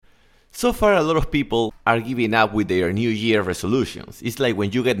So far, a lot of people are giving up with their New Year resolutions. It's like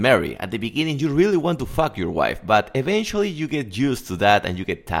when you get married. At the beginning, you really want to fuck your wife, but eventually you get used to that and you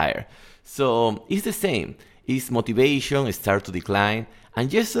get tired. So it's the same. It's motivation start to decline.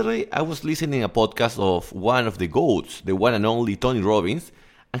 And yesterday, I was listening a podcast of one of the GOATs, the one and only Tony Robbins,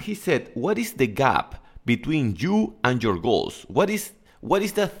 and he said, what is the gap between you and your goals? What is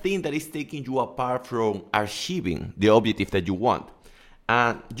that thing that is taking you apart from achieving the objective that you want?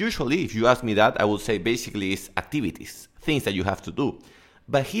 And usually, if you ask me that, I would say basically it's activities, things that you have to do.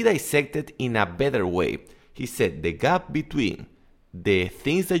 But he dissected in a better way. He said the gap between the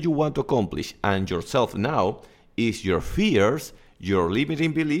things that you want to accomplish and yourself now is your fears, your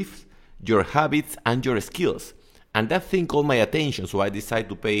limiting beliefs, your habits, and your skills. And that thing caught my attention, so I decided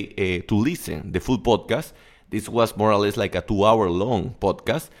to listen the full podcast. This was more or less like a 2-hour long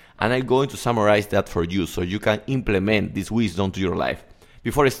podcast, and I'm going to summarize that for you so you can implement this wisdom to your life.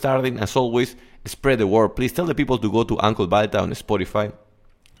 Before starting, as always, spread the word. Please tell the people to go to Uncle Balta on Spotify.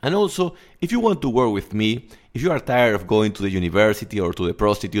 And also, if you want to work with me, if you are tired of going to the university or to the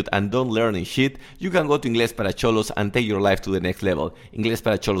prostitute and don't learn shit, you can go to Inglés para Cholos and take your life to the next level,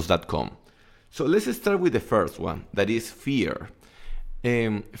 inglesparacholos.com. So let's start with the first one, that is fear.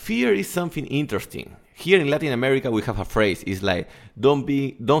 Fear is something interesting. Here in Latin America, we have a phrase. It's like,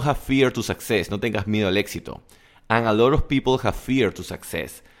 don't have fear to success, no tengas miedo al éxito. And a lot of people have fear to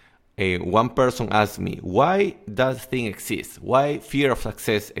success. One person asked me, why does thing exist? Why fear of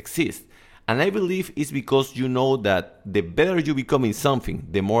success exists? And I believe it's because you know that the better you become in something,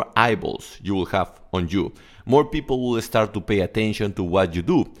 the more eyeballs you will have on you. More people will start to pay attention to what you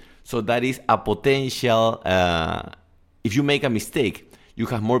do. So that is a potential, if you make a mistake, you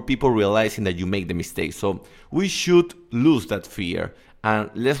have more people realizing that you make the mistake. So we should lose that fear. And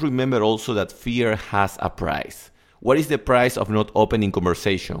let's remember also that fear has a price. What is the price of not opening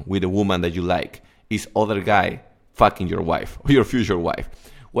conversation with a woman that you like? Is other guy fucking your wife or your future wife?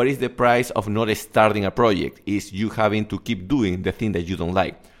 What is the price of not starting a project? Is you having to keep doing the thing that you don't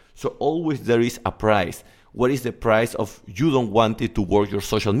like. So always there is a price. What is the price of you don't want it to work your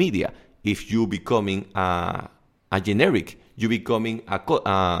social media? If you becoming a generic, you becoming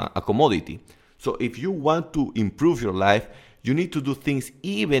a commodity. So if you want to improve your life, you need to do things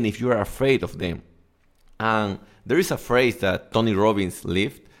even if you are afraid of them. And there is a phrase that Tony Robbins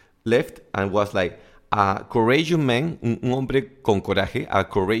left and was like, a courageous man, un hombre con coraje, a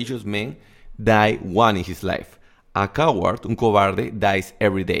courageous man die one in his life. A coward, un cobarde, dies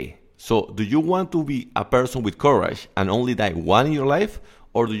every day. So do you want to be a person with courage and only die one in your life?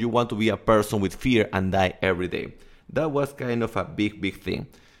 Or do you want to be a person with fear and die every day? That was kind of a big thing.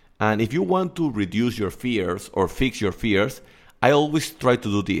 And if you want to reduce your fears or fix your fears, I always try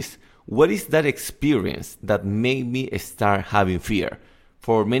to do this. What is that experience that made me start having fear?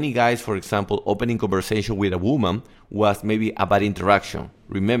 For many guys, for example, opening conversation with a woman was maybe a bad interaction.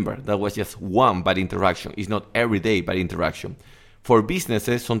 Remember, that was just one bad interaction. It's not everyday bad interaction. For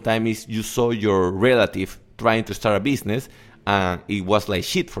businesses, sometimes you saw your relative trying to start a business and it was like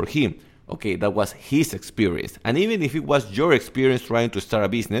shit for him. Okay, that was his experience. And even if it was your experience trying to start a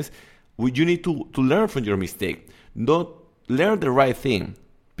business, you need to learn from your mistake. Don't learn the right thing.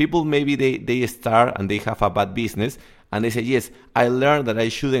 People maybe they start and they have a bad business and they say, yes, I learned that I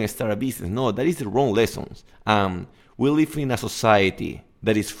shouldn't start a business. No, that is the wrong lessons. We live in a society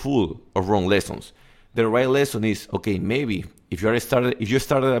that is full of wrong lessons. The right lesson is, okay, maybe if you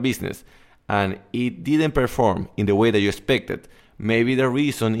started a business and it didn't perform in the way that you expected, maybe the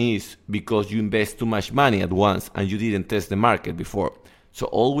reason is because you invest too much money at once and you didn't test the market before. So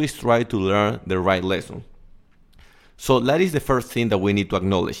always try to learn the right lesson. So that is the first thing that we need to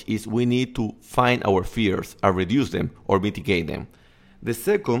acknowledge, is we need to find our fears and reduce them or mitigate them. The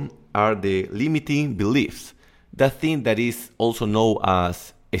second are the limiting beliefs, that thing that is also known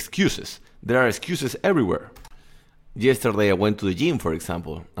as excuses. There are excuses everywhere. Yesterday I went to the gym, for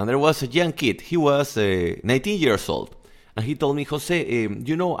example, and there was a young kid. He was 19 years old. And he told me, Jose,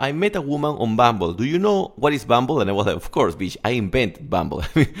 I met a woman on Bumble. Do you know what is Bumble? And I was like, of course, bitch, I invented Bumble.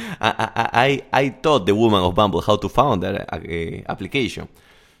 I taught the woman of Bumble how to found that application.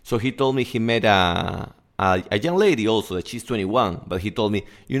 So he told me he met a young lady also, that she's 21. But he told me,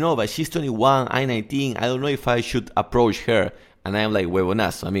 but she's 21, I'm 19. I don't know if I should approach her. And I'm like,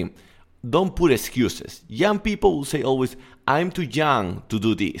 huevonazo. I mean, don't put excuses. Young people will say always, I'm too young to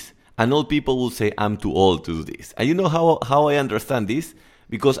do this. And old people will say, I'm too old to do this. And you know how I understand this?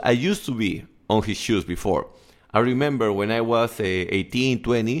 Because I used to be on his shoes before. I remember when I was 18,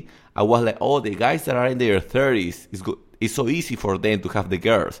 20, I was like, the guys that are in their 30s, it's so easy for them to have the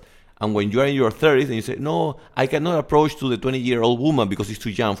girls. And when you are in your 30s and you say, no, I cannot approach to the 20-year-old woman because it's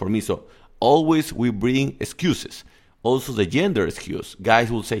too young for me. So always we bring excuses. Also the gender excuse.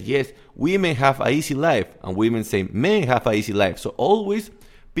 Guys will say, yes, women have an easy life. And women say, men have an easy life. So always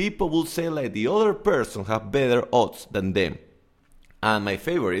people will say like the other person have better odds than them. And my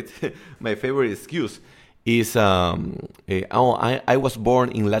favorite excuse is, I was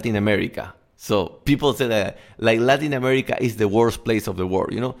born in Latin America. So people say that like Latin America is the worst place of the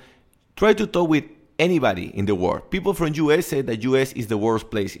world. Try to talk with anybody in the world. People from US say that US is the worst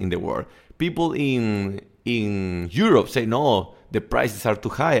place in the world. People in Europe say, no, the prices are too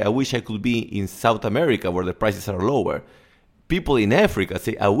high. I wish I could be in South America where the prices are lower. People in Africa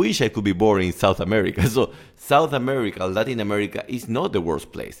say, I wish I could be born in South America. So South America, Latin America is not the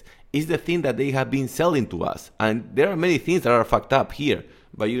worst place. It's the thing that they have been selling to us. And there are many things that are fucked up here.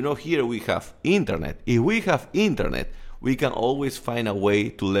 But here we have internet. If we have internet, we can always find a way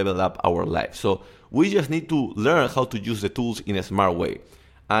to level up our life. So we just need to learn how to use the tools in a smart way.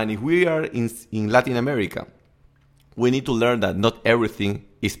 And if we are in Latin America, we need to learn that not everything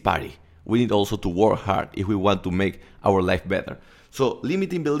is party. We need also to work hard if we want to make our life better. So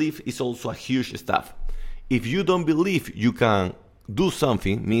limiting belief is also a huge stuff. If you don't believe you can do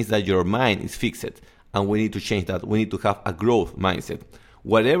something, means that your mind is fixed. And we need to change that. We need to have a growth mindset.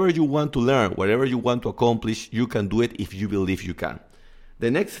 Whatever you want to learn, whatever you want to accomplish, you can do it if you believe you can.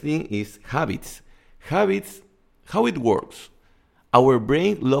 The next thing is habits. Habits, how it works. Our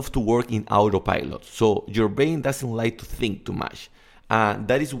brain loves to work in autopilot. So your brain doesn't like to think too much. And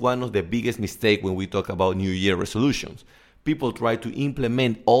that is one of the biggest mistakes when we talk about New Year resolutions. People try to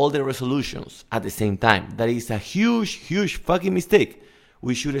implement all the resolutions at the same time. That is a huge, huge fucking mistake.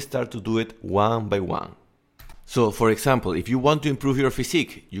 We should start to do it one by one. So, for example, if you want to improve your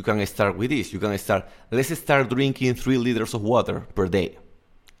physique, you can start with this. Let's start drinking 3 liters of water per day.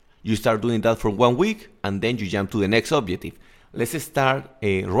 You start doing that for 1 week, and then you jump to the next objective. Let's start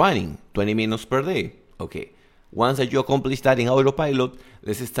running 20 minutes per day. Okay. Once that you accomplish that in autopilot,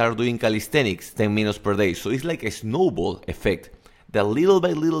 let's start doing calisthenics 10 minutes per day. So it's like a snowball effect. That little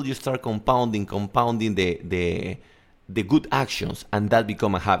by little you start compounding the good actions, and that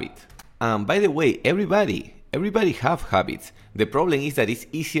become a habit. And by the way, everybody have habits. The problem is that it's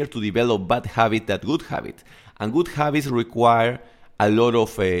easier to develop bad habits than good habits. And good habits require a lot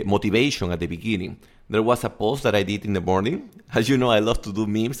of motivation at the beginning. There was a post that I did in the morning. As you know, I love to do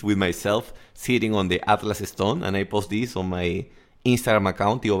memes with myself sitting on the Atlas Stone, and I post this on my Instagram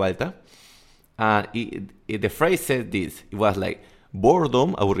account, Tio Balta. And the phrase said this. It was like,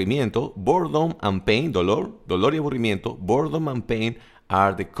 boredom, aburrimiento, boredom and pain, dolor y aburrimiento, boredom and pain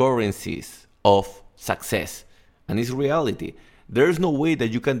are the currencies of success. And it's reality. There's no way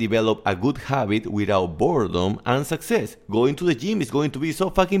that you can develop a good habit without boredom and success. Going to the gym is going to be so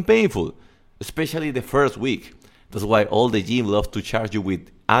fucking painful, especially the first week. That's why all the gym love to charge you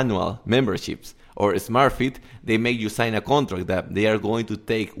with annual memberships. Or SmartFit, they make you sign a contract that they are going to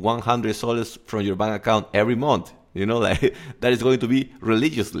take $100 from your bank account every month. Like that is going to be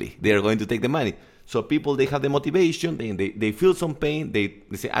religiously. They are going to take the money. So people, they have the motivation, they feel some pain, they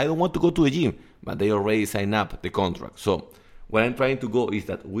say, I don't want to go to the gym, but they already sign up the contract. So what I'm trying to go is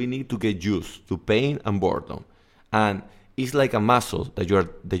that we need to get used to pain and boredom. And it's like a muscle that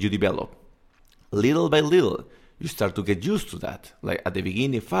you develop. Little by little, you start to get used to that. Like at the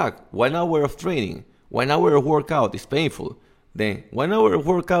beginning, 1 hour of training, 1 hour of workout is painful. Then 1 hour of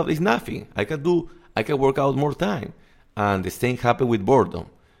workout is nothing. I can work out more time. And the same happens with boredom.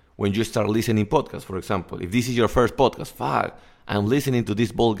 When you start listening podcasts, for example, if this is your first podcast, I'm listening to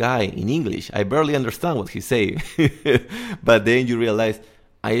this bald guy in English. I barely understand what he's saying. But then you realize,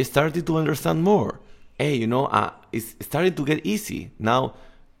 I started to understand more. Hey, it's starting to get easy. Now,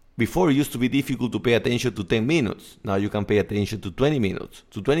 before it used to be difficult to pay attention to 10 minutes. Now you can pay attention to 20 minutes,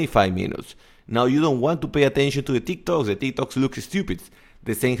 to 25 minutes. Now you don't want to pay attention to the TikToks. The TikToks look stupid.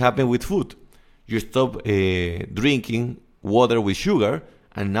 The same happened with food. You stop drinking water with sugar,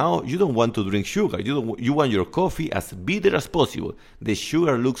 and now you don't want to drink sugar. You want your coffee as bitter as possible. The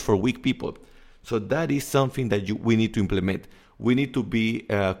sugar looks for weak people. So that is something that we need to implement. We need to be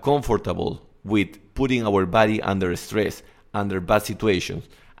comfortable with putting our body under stress, under bad situations.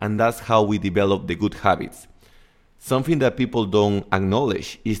 And that's how we develop the good habits. Something that people don't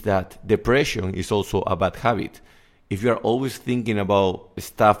acknowledge is that depression is also a bad habit. If you are always thinking about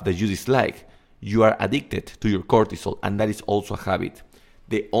stuff that you dislike, you are addicted to your cortisol, and that is also a habit.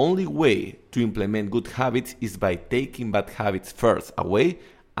 The only way to implement good habits is by taking bad habits first away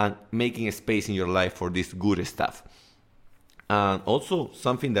and making a space in your life for this good stuff. And also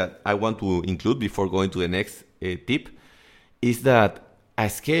something that I want to include before going to the next tip is that a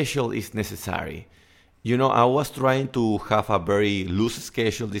schedule is necessary. I was trying to have a very loose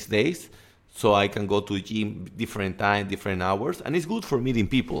schedule these days so I can go to the gym different time, different hours, and it's good for meeting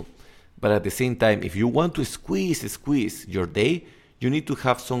people. But at the same time, if you want to squeeze your day, you need to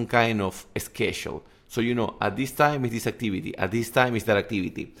have some kind of schedule. So, at this time is this activity, at this time is that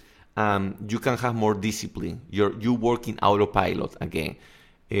activity. You can have more discipline. You work in autopilot again.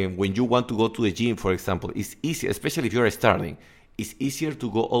 When you want to go to the gym, for example, it's easier, especially if you're starting, it's easier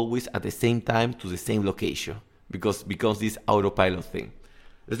to go always at the same time to the same location because this autopilot thing.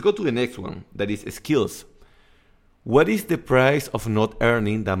 Let's go to the next one, that is skills. What is the price of not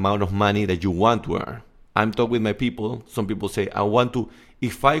earning the amount of money that you want to earn? I'm talking with my people. Some people say,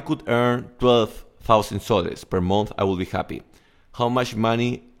 if I could earn 12,000 soles per month, I will be happy. How much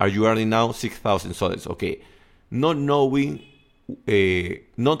money are you earning now? 6,000 soles. Okay. Not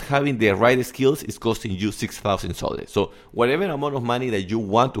having the right skills is costing you 6,000 soles. So whatever amount of money that you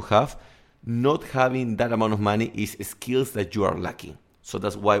want to have, not having that amount of money is skills that you are lacking. So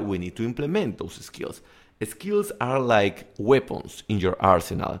that's why we need to implement those skills. Skills are like weapons in your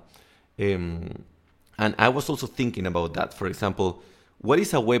arsenal. And I was also thinking about that. For example, what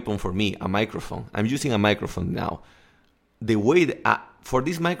is a weapon for me? A microphone. I'm using a microphone now. The way for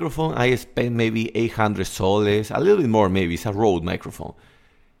this microphone, I spent maybe 800 soles, a little bit more maybe. It's a Rode microphone.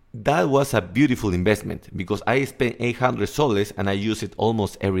 That was a beautiful investment because I spent 800 soles and I use it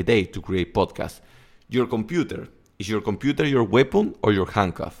almost every day to create podcasts. Your computer. Is your computer your weapon or your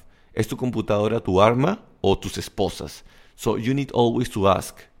handcuff? ¿Es tu computadora tu arma o tus esposas? So you need always to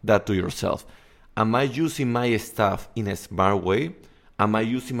ask that to yourself. Am I using my stuff in a smart way? Am I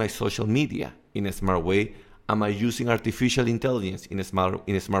using my social media in a smart way? Am I using artificial intelligence in a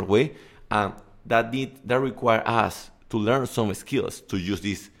smart way? That require us to learn some skills to use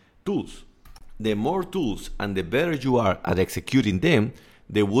these tools. The more tools and the better you are at executing them,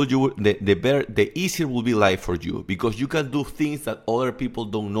 the easier will be life for you because you can do things that other people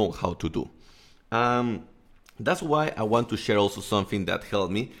don't know how to do. That's why I want to share also something that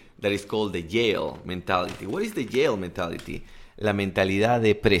helped me that is called the jail mentality. What is the jail mentality? La mentalidad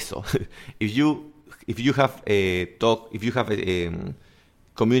de preso. If you have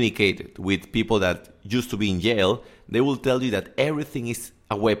communicated with people that used to be in jail, they will tell you that everything is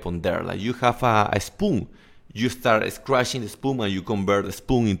a weapon there. Like you have a spoon. You start scratching the spoon and you convert the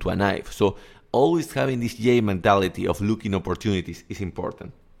spoon into a knife. So always having this jail mentality of looking opportunities is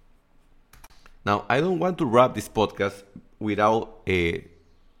important. Now, I don't want to wrap this podcast without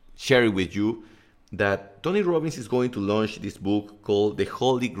sharing with you that Tony Robbins is going to launch this book called The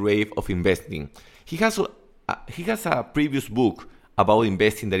Holy Grail of Investing. He has a previous book about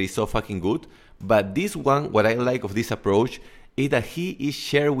investing that is so fucking good, but this one, what I like of this approach is that he is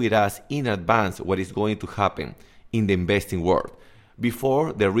sharing with us in advance what is going to happen in the investing world.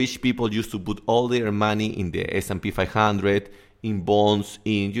 Before, the rich people used to put all their money in the S&P 500, in bonds,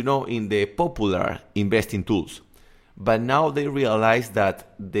 in the popular investing tools. But now they realize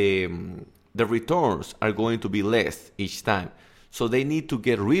that the returns are going to be less each time. So they need to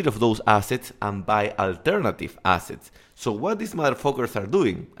get rid of those assets and buy alternative assets. So what these motherfuckers are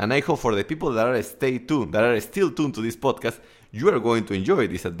doing, and I hope for the people that are still tuned to this podcast, you are going to enjoy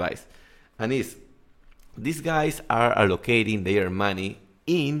this advice. And these guys are allocating their money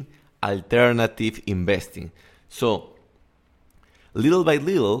in alternative investing. So little by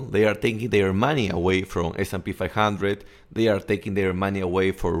little, they are taking their money away from S&P 500. They are taking their money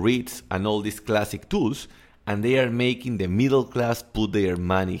away for REITs and all these classic tools. And they are making the middle class put their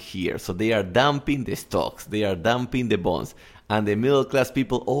money here. So they are dumping the stocks. They are dumping the bonds. And the middle class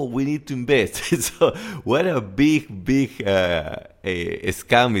people, we need to invest. So what a big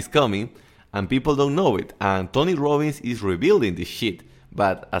scam is coming. And people don't know it. And Tony Robbins is revealing this shit.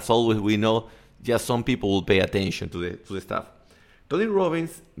 But as always, we know just some people will pay attention to the stuff. Tony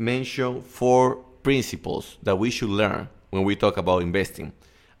Robbins mentioned 4 principles that we should learn when we talk about investing.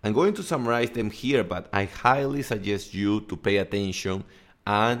 I'm going to summarize them here, but I highly suggest you to pay attention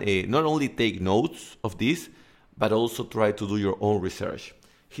and not only take notes of this, but also try to do your own research.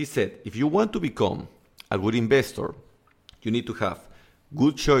 He said, if you want to become a good investor, you need to have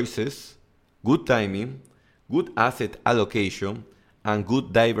good choices, good timing, good asset allocation, and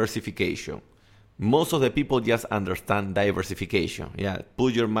good diversification. Most of the people just understand diversification. Yeah,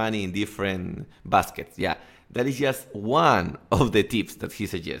 put your money in different baskets. Yeah, that is just one of the tips that he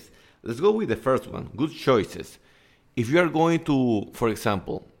suggests. Let's go with the first one, good choices. If you are going to, for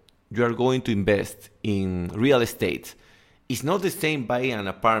example, you are going to invest in real estate, it's not the same buying an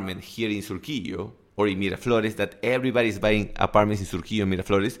apartment here in Surquillo or in Miraflores, that everybody is buying apartments in Surquillo and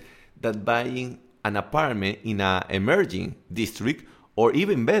Miraflores, that buying an apartment in an emerging district Or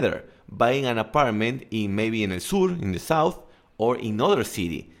even better, buying an apartment maybe in el sur, in the south, or in another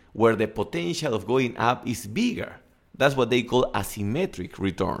city where the potential of going up is bigger. That's what they call asymmetric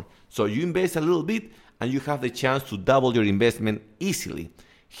return. So you invest a little bit and you have the chance to double your investment easily.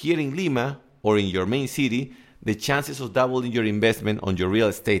 Here in Lima or in your main city, the chances of doubling your investment on your real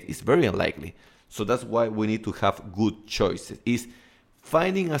estate is very unlikely. So that's why we need to have good choices. Is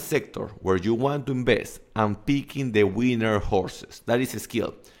finding a sector where you want to invest and picking the winner horses. That is a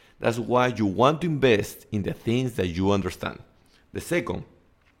skill. That's why you want to invest in the things that you understand. The second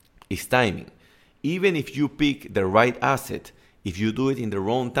is timing. Even if you pick the right asset, if you do it in the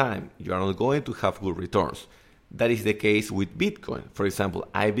wrong time, you are not going to have good returns. That is the case with Bitcoin. For example,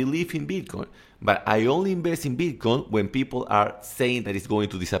 I believe in Bitcoin, but I only invest in Bitcoin when people are saying that it's going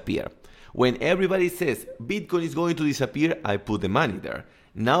to disappear. When everybody says Bitcoin is going to disappear, I put the money there.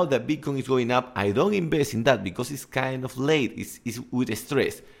 Now that Bitcoin is going up, I don't invest in that because it's kind of late. It's with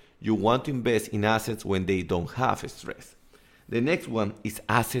stress. You want to invest in assets when they don't have stress. The next one is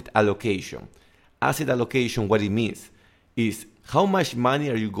asset allocation. Asset allocation, what it means is how much money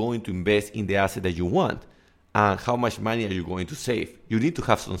are you going to invest in the asset that you want and how much money are you going to save. You need to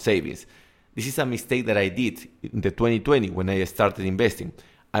have some savings. This is a mistake that I did in the 2020 when I started investing.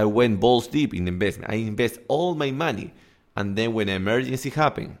 I went balls deep in investment. I invest all my money. And then when an emergency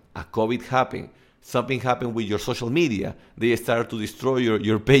happened, a COVID happened, something happened with your social media, they start to destroy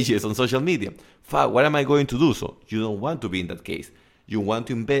your pages on social media. Fuck, what am I going to do? So you don't want to be in that case. You want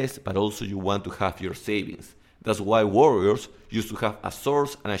to invest, but also you want to have your savings. That's why warriors used to have a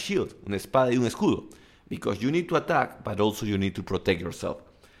sword and a shield, una espada y un escudo. Because you need to attack, but also you need to protect yourself.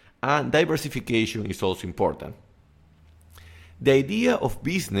 And diversification is also important. The idea of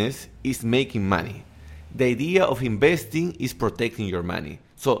business is making money. The idea of investing is protecting your money.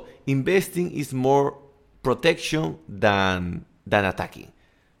 So investing is more protection than attacking.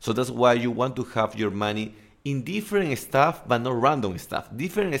 So that's why you want to have your money in different stuff, but not random stuff.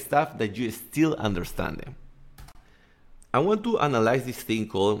 Different stuff that you still understand them. I want to analyze this thing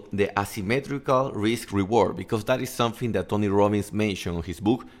called the asymmetrical risk reward because that is something that Tony Robbins mentioned in his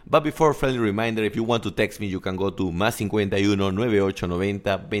book. But before, friendly reminder, if you want to text me, you can go to +51 9890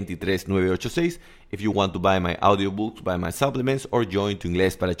 23 986 if you want to buy my audiobooks, buy my supplements, or join to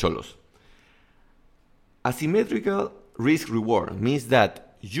Inglés para Cholos. Asymmetrical risk reward means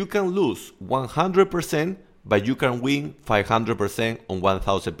that you can lose 100%, but you can win 500% on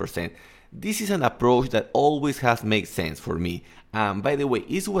 1000%. This is an approach that always has made sense for me. And by the way,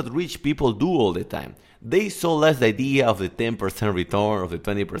 it's what rich people do all the time. They sold us the idea of the 10% return, of the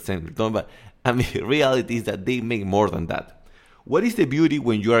 20% return, but I mean, reality is that they make more than that. What is the beauty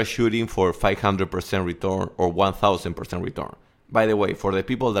when you are shooting for 500% return or 1000% return? By the way, for the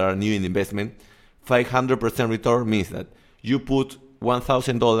people that are new in investment, 500% return means that you put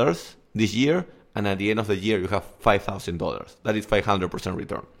 $1,000 this year, and at the end of the year, you have $5,000. That is 500%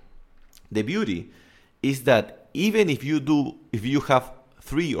 return. The beauty is that even if you have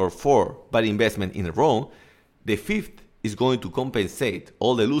 3 or 4 bad investments in a row, the fifth is going to compensate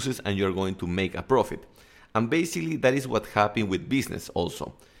all the losses and you're going to make a profit. And basically that is what happened with business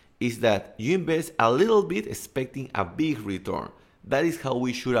also, is that you invest a little bit expecting a big return. That is how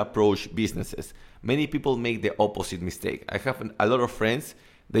we should approach businesses. Many people make the opposite mistake. I have a lot of friends,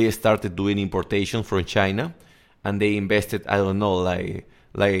 they started doing importation from China and they invested, I don't know, like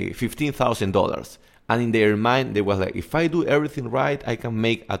 $15,000. And in their mind, they were like, if I do everything right, I can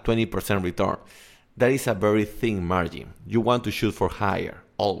make a 20% return. That is a very thin margin. You want to shoot for higher,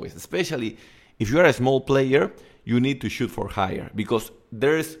 always. Especially if you are a small player, you need to shoot for higher because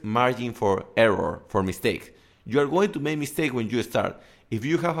there is margin for error, for mistake. You are going to make mistake when you start. If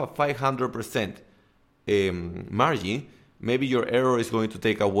you have a 500% margin, maybe your error is going to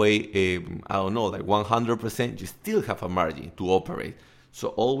take away, I don't know, like 100%. You still have a margin to operate. So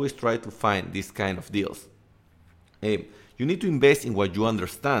always try to find these kind of deals. You need to invest in what you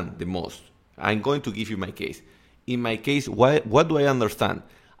understand the most. I'm going to give you my case. In my case, what do I understand?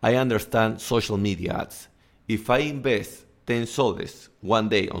 I understand social media ads. If I invest 10 soles one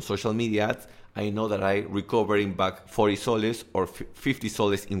day on social media ads, I know that I recovering back 40 soles or 50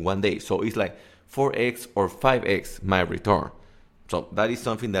 soles in one day. So it's like 4x or 5x my return. So that is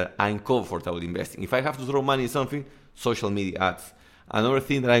something that I'm comfortable investing. If I have to throw money in something, social media ads. Another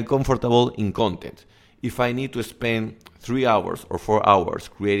thing that I'm comfortable in content. If I need to spend 3 hours or 4 hours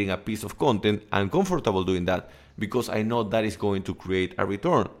creating a piece of content, I'm comfortable doing that because I know that is going to create a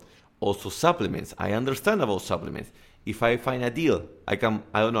return. Also supplements. I understand about supplements. If I find a deal, I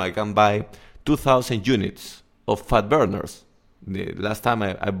can buy 2,000 units of fat burners. The last time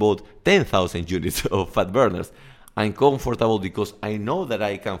I bought 10,000 units of fat burners. I'm comfortable because I know that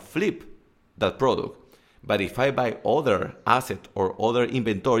I can flip that product. But if I buy other asset or other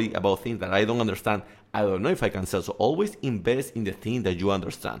inventory about things that I don't understand, I don't know if I can sell. So always invest in the thing that you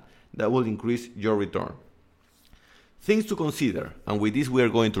understand. That will increase your return. Things to consider. And with this, we are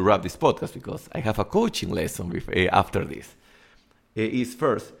going to wrap this podcast because I have a coaching lesson after this. Is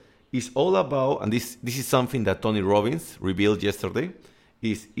first, it's all about, and this is something that Tony Robbins revealed yesterday,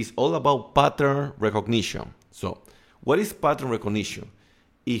 is all about pattern recognition. So what is pattern recognition?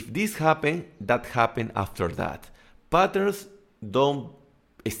 If this happened, that happened after that. Patterns don't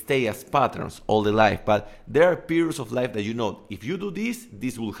stay as patterns all the life, but there are periods of life that you know, if you do this,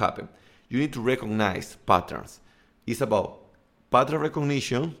 this will happen. You need to recognize patterns. It's about pattern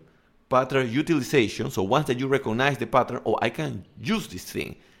recognition, pattern utilization. So once that you recognize the pattern, I can use this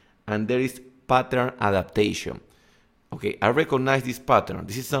thing. And there is pattern adaptation. Okay, I recognize this pattern.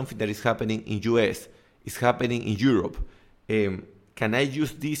 This is something that is happening in US. It's happening in Europe. Can I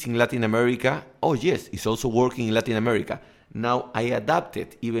use this in Latin America? Oh yes, it's also working in Latin America. Now I adapt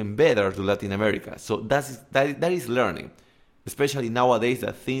it even better to Latin America. So that is learning. Especially nowadays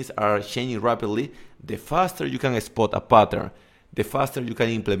that things are changing rapidly, the faster you can spot a pattern, the faster you can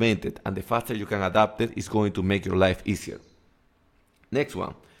implement it, and the faster you can adapt it is going to make your life easier. Next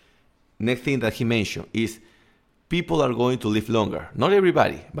thing that he mentioned is people are going to live longer. Not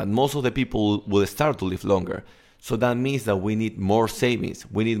everybody, but most of the people will start to live longer. So that means that we need more savings.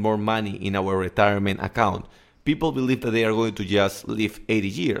 We need more money in our retirement account. People believe that they are going to just live 80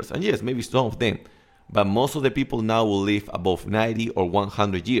 years. And yes, maybe some of them. But most of the people now will live above 90 or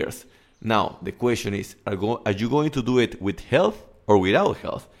 100 years. Now, the question is, are you going to do it with health or without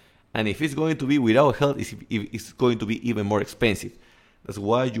health? And if it's going to be without health, it's going to be even more expensive. That's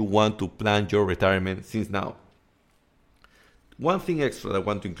why you want to plan your retirement since now. One thing extra that I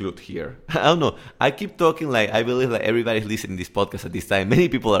want to include here. I don't know. I keep talking like I believe that everybody's listening to this podcast at this time. Many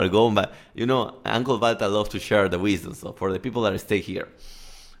people are gone, but Uncle Balta loves to share the wisdom. So for the people that stay here,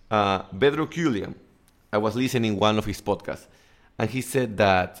 Pedro Cullian, I was listening one of his podcasts, and he said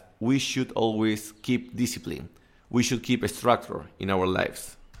that we should always keep discipline. We should keep a structure in our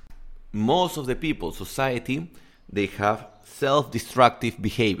lives. Most of the people, society, they have self-destructive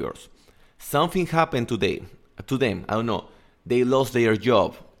behaviors. Something happened to them. I don't know. They lost their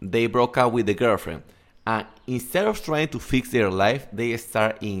job. They broke up with the girlfriend. And instead of trying to fix their life, they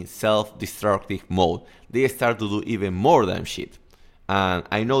start in self-destructive mode. They start to do even more than shit. And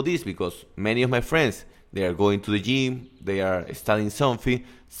I know this because many of my friends, they are going to the gym, they are studying something.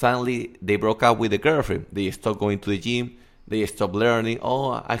 Suddenly, they broke up with the girlfriend. They stop going to the gym. They stop learning.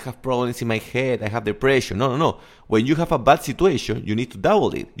 Oh, I have problems in my head. I have depression. No. When you have a bad situation, you need to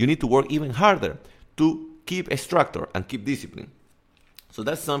double it. You need to work even harder to keep a structure and keep discipline. So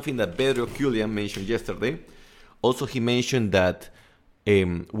that's something that Pedro Cullian mentioned yesterday. Also, he mentioned that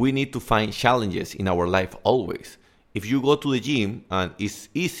we need to find challenges in our life always. If you go to the gym and it's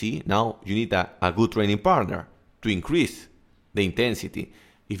easy, now you need a good training partner to increase the intensity.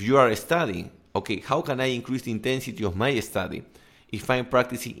 If you are studying, okay, how can I increase the intensity of my study? If I'm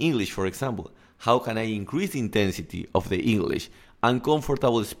practicing English, for example, how can I increase the intensity of the English? I'm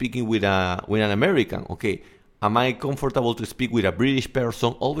comfortable speaking with an American. Okay, am I comfortable to speak with a British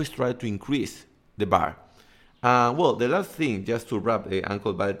person? Always try to increase the bar. Well, the last thing, just to wrap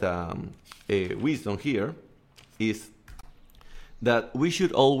Uncle Balta wisdom here, is that we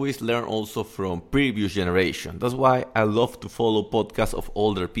should always learn also from previous generation. That's why I love to follow podcasts of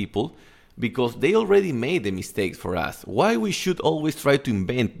older people, because they already made the mistakes for us. Why we should always try to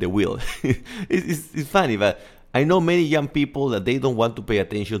invent the wheel? It's funny, but I know many young people that they don't want to pay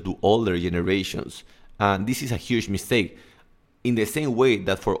attention to older generations. And this is a huge mistake. In the same way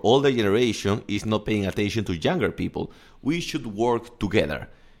that for older generation is not paying attention to younger people, we should work together.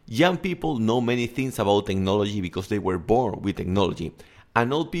 Young people know many things about technology because they were born with technology.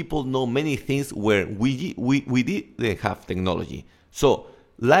 And old people know many things where we didn't have technology. So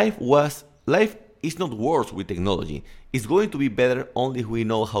life is not worse with technology. It's going to be better only if we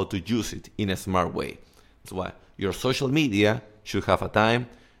know how to use it in a smart way. That's why your social media should have a time.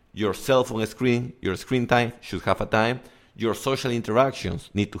 Your cell phone screen, your screen time should have a time. Your social interactions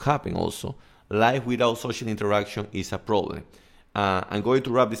need to happen also. Life without social interaction is a problem. I'm going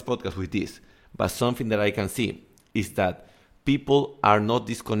to wrap this podcast with this, but something that I can see is that people are not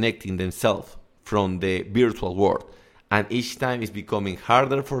disconnecting themselves from the virtual world, and each time it's becoming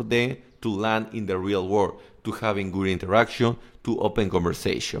harder for them to land in the real world, to having good interaction, to open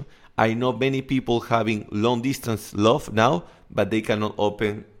conversation. I know many people having long distance love now, but they cannot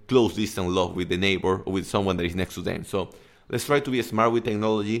open close distance love with the neighbor or with someone that is next to them. So let's try to be smart with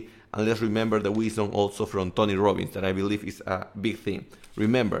technology And let's remember the wisdom also from Tony Robbins that I believe is a big thing.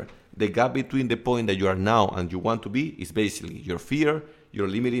 Remember, the gap between the point that you are now and you want to be is basically your fear, your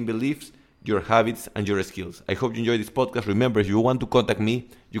limiting beliefs, your habits, and your skills. I hope you enjoyed this podcast. Remember, if you want to contact me,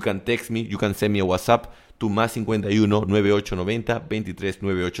 you can text me, you can send me a WhatsApp to +51 9890 23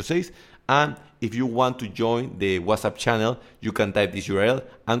 986. And if you want to join the WhatsApp channel, you can type this URL,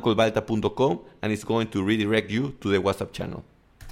 unclebalta.com, and it's going to redirect you to the WhatsApp channel.